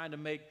pastor trying to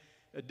make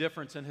a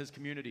difference in his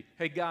community.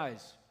 Hey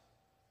guys,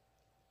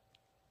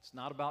 it's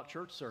not about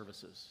church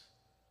services.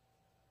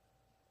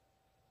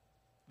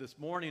 This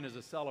morning is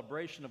a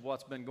celebration of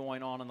what's been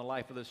going on in the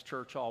life of this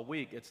church all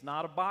week. It's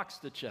not a box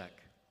to check.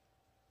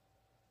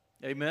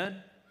 Amen?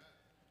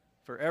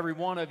 For every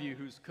one of you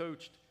who's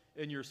coached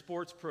in your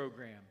sports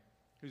program,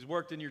 who's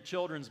worked in your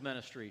children's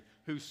ministry,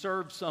 who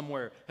served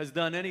somewhere, has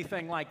done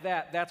anything like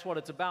that, that's what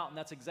it's about, and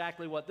that's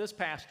exactly what this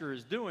pastor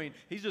is doing.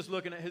 He's just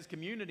looking at his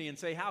community and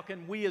say, how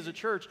can we as a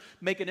church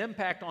make an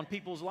impact on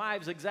people's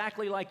lives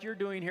exactly like you're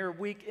doing here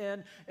week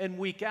in and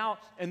week out?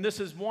 And this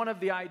is one of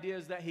the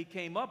ideas that he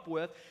came up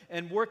with,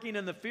 and working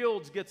in the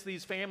fields gets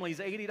these families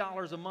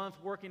 $80 a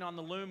month. Working on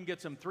the loom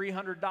gets them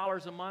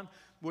 $300 a month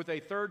with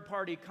a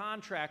third-party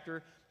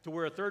contractor, to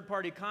where a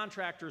third-party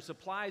contractor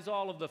supplies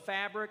all of the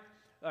fabric,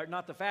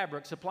 not the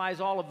fabric,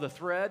 supplies all of the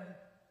thread,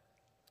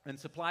 and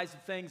supplies the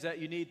things that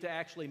you need to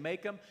actually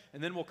make them.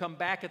 And then we'll come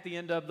back at the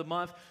end of the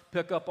month,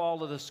 pick up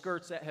all of the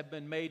skirts that have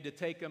been made to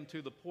take them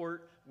to the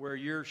port where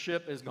your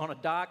ship is going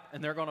to dock,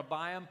 and they're going to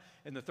buy them,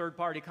 and the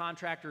third-party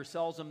contractor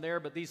sells them there.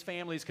 But these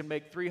families can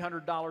make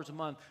 $300 a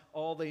month.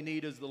 All they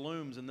need is the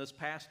looms, and this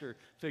pastor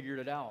figured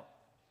it out.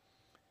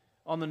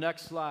 On the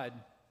next slide.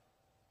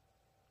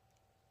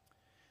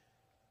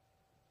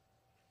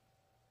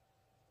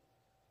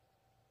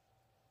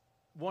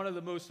 One of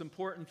the most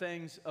important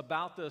things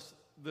about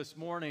this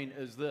morning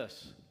is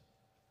this.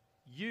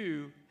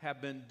 You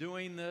have been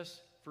doing this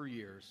for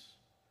years.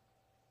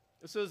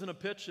 This isn't a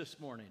pitch this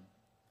morning.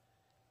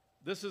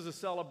 This is a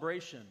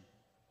celebration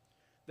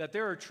that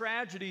there are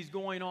tragedies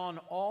going on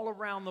all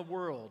around the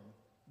world.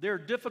 There are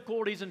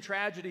difficulties and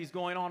tragedies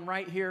going on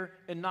right here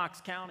in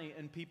Knox County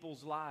in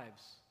people's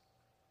lives.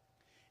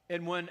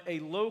 And when a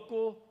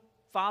local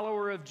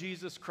follower of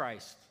Jesus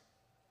Christ,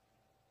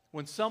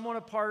 when someone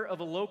a part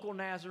of a local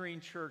Nazarene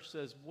church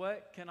says,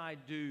 "What can I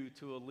do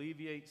to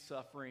alleviate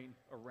suffering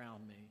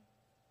around me?"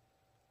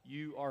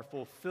 you are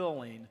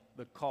fulfilling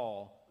the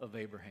call of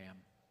Abraham.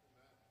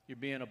 You're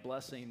being a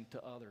blessing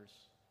to others.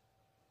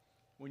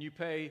 When you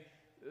pay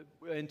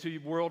into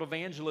World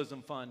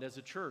Evangelism Fund as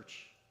a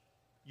church,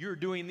 you're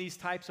doing these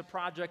types of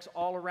projects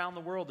all around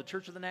the world. The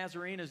Church of the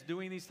Nazarene is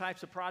doing these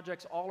types of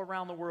projects all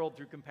around the world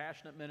through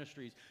compassionate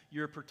ministries.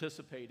 You're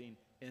participating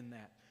in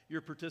that.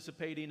 You're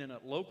participating in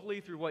it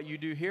locally through what you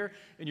do here,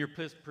 and you're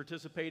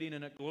participating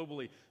in it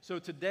globally. So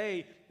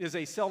today is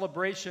a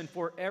celebration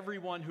for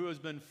everyone who has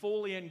been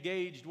fully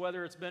engaged,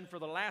 whether it's been for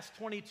the last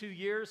 22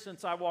 years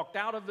since I walked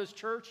out of this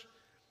church,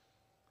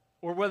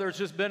 or whether it's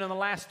just been in the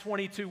last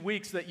 22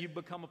 weeks that you've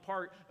become a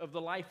part of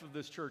the life of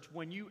this church.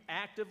 When you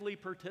actively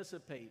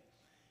participate,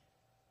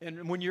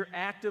 and when you're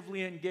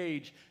actively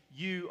engaged,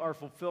 you are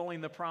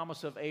fulfilling the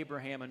promise of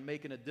Abraham and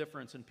making a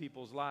difference in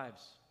people's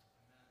lives.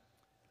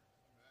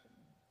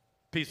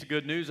 Piece of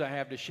good news I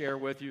have to share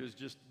with you is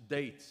just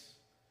dates.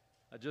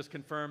 I just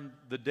confirmed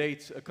the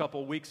dates a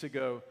couple weeks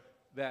ago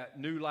that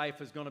New Life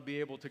is going to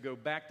be able to go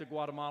back to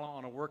Guatemala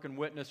on a work and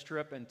witness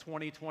trip in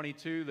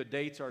 2022. The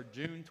dates are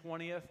June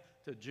 20th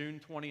to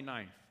June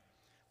 29th.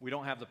 We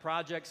don't have the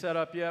project set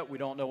up yet. We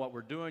don't know what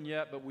we're doing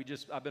yet, but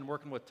I've been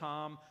working with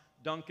Tom,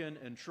 Duncan,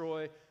 and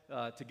Troy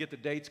to get the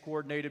dates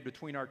coordinated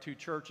between our two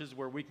churches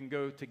where we can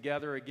go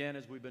together again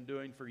as we've been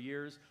doing for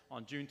years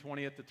on June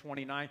 20th to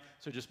 29th.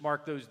 So just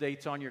mark those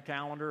dates on your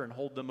calendar and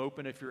hold them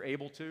open if you're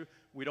able to.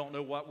 We don't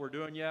know what we're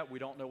doing yet. We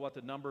don't know what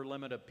the number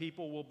limit of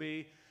people will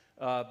be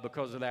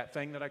because of that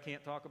thing that I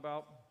can't talk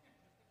about,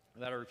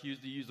 that I refuse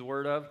to use the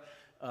word of.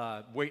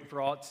 Waiting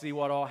to see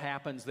what all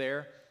happens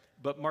there.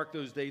 But mark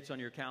those dates on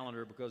your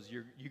calendar because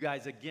you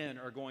guys, again,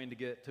 are going to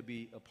get to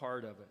be a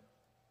part of it.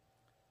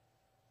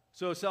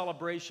 So a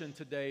celebration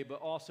today,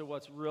 but also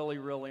what's really,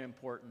 really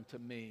important to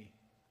me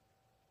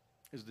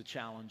is to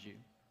challenge you.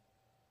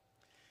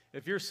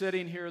 If you're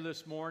sitting here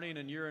this morning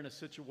and you're in a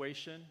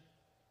situation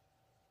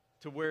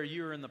to where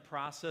you're in the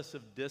process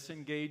of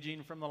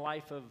disengaging from the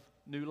life of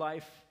New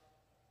Life,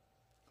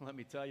 let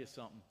me tell you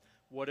something.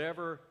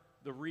 Whatever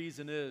the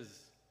reason is,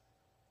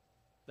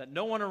 that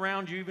no one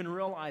around you even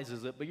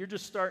realizes it, but you're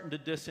just starting to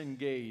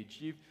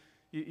disengage.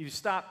 You've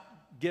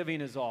stopped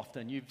giving as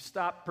often. You've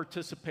stopped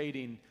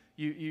participating.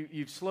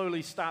 You've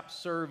slowly stopped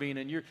serving,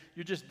 and you're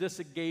just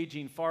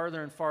disengaging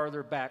farther and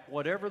farther back.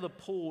 Whatever the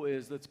pull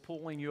is that's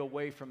pulling you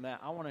away from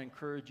that, I want to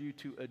encourage you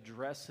to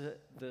address it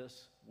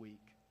this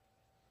week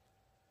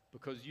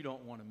because you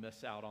don't want to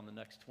miss out on the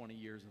next 20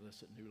 years of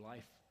this at New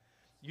Life.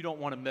 You don't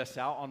want to miss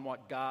out on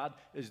what God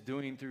is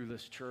doing through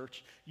this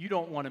church. You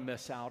don't want to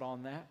miss out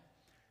on that.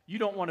 You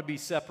don't want to be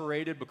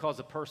separated because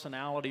of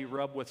personality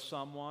rub with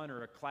someone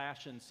or a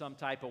clash in some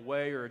type of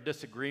way or a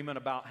disagreement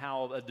about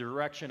how a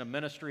direction of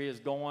ministry is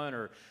going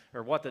or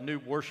what the new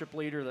worship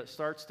leader that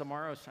starts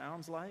tomorrow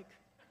sounds like.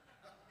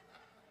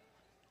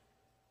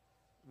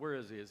 Where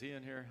is he? Is he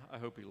in here? I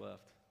hope he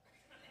left.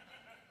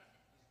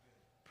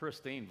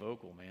 Pristine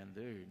vocal, man,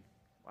 dude.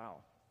 Wow.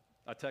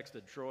 I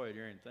texted Troy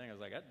during the thing. I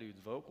was like, that dude's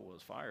vocal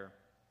was fire.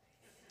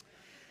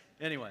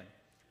 Anyway,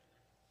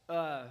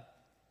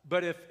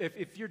 but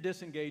if you're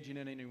disengaging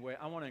in any way,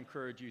 I want to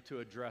encourage you to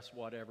address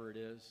whatever it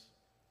is.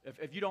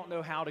 If you don't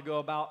know how to go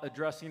about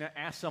addressing it,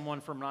 ask someone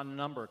from my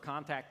number.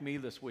 Contact me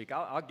this week.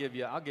 I'll give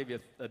you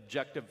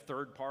objective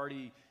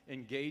third-party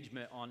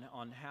engagement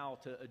on how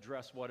to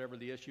address whatever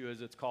the issue is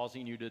that's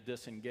causing you to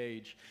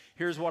disengage.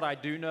 Here's what I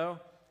do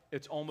know.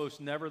 It's almost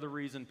never the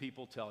reason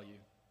people tell you.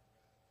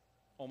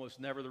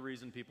 Almost never the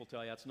reason people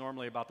tell you. That's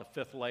normally about the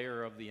fifth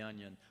layer of the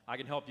onion. I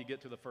can help you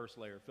get to the first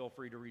layer. Feel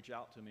free to reach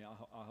out to me.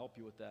 I'll help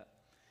you with that.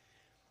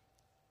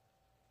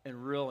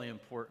 And really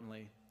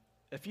importantly,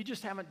 if you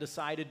just haven't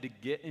decided to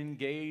get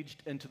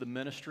engaged into the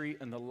ministry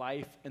and the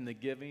life and the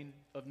giving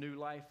of New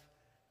Life,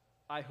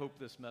 I hope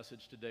this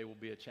message today will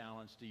be a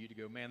challenge to you to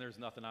go, man, there's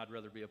nothing I'd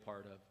rather be a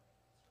part of.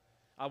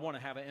 I want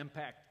to have an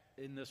impact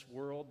in this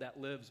world that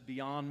lives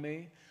beyond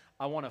me.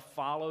 I want to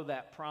follow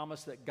that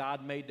promise that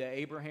God made to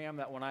Abraham,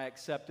 that when I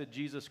accepted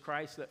Jesus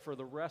Christ, that for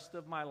the rest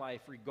of my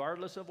life,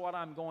 regardless of what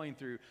I'm going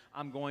through,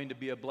 I'm going to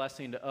be a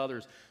blessing to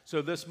others.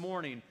 So this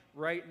morning,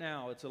 right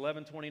now, it's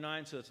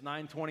 11:29, so it's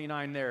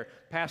 9:29 there.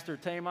 Pastor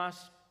Temas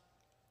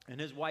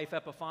and his wife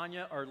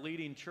Epifania are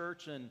leading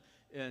church in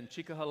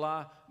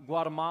Chicahala,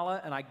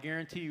 Guatemala, and I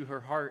guarantee you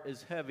her heart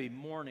is heavy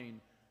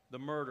mourning the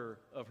murder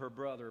of her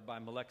brother by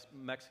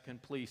Mexican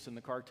police and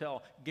the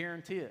cartel.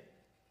 Guarantee it.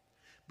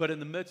 But in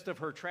the midst of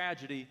her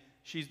tragedy,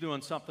 she's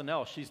doing something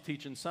else. She's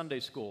teaching Sunday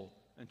school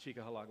in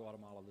Chicahala,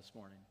 Guatemala this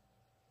morning.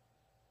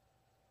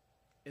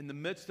 In the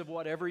midst of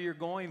whatever you're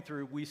going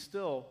through, we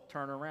still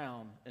turn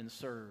around and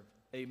serve.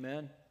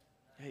 Amen?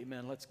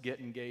 Amen. Let's get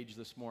engaged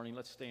this morning.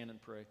 Let's stand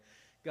and pray.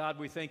 God,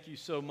 we thank you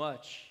so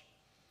much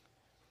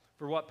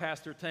for what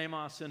Pastor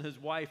Temas and his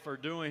wife are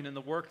doing and the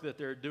work that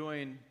they're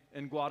doing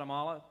in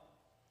Guatemala.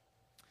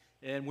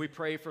 And we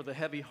pray for the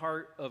heavy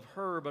heart of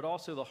her, but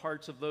also the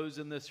hearts of those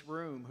in this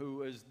room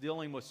who is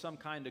dealing with some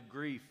kind of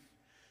grief,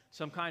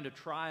 some kind of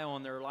trial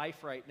in their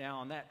life right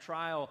now. And that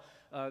trial,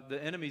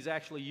 the enemy's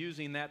actually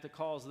using that to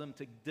cause them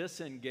to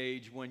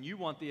disengage when you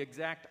want the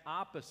exact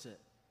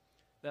opposite,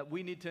 that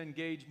we need to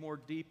engage more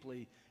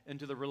deeply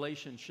into the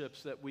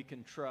relationships that we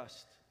can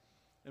trust.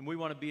 And we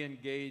want to be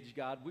engaged,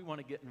 God. We want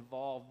to get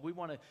involved. We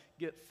want to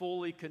get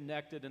fully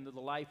connected into the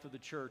life of the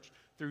church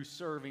through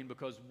serving,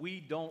 because we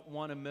don't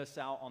want to miss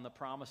out on the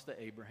promise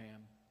to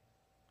Abraham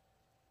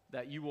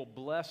that you will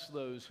bless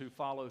those who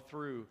follow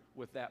through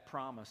with that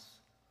promise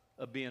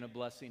of being a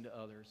blessing to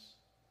others.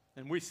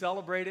 And we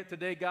celebrate it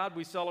today, God.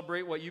 We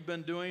celebrate what you've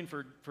been doing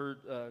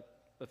for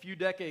a few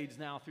decades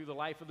now through the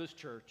life of this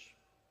church.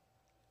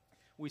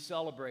 We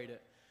celebrate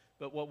it.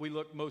 But what we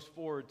look most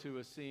forward to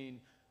is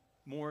seeing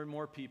more and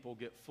more people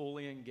get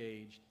fully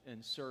engaged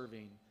in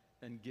serving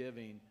and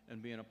giving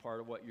and being a part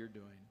of what you're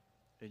doing.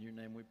 In your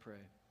name we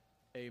pray.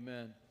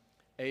 Amen.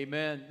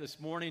 Amen. This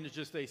morning is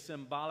just a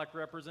symbolic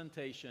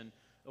representation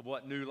of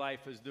what New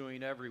Life is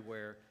doing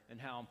everywhere and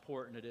how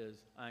important it is.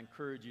 I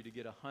encourage you to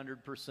get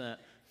 100%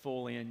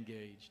 fully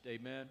engaged.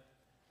 Amen.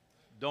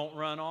 Don't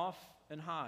run off and hide.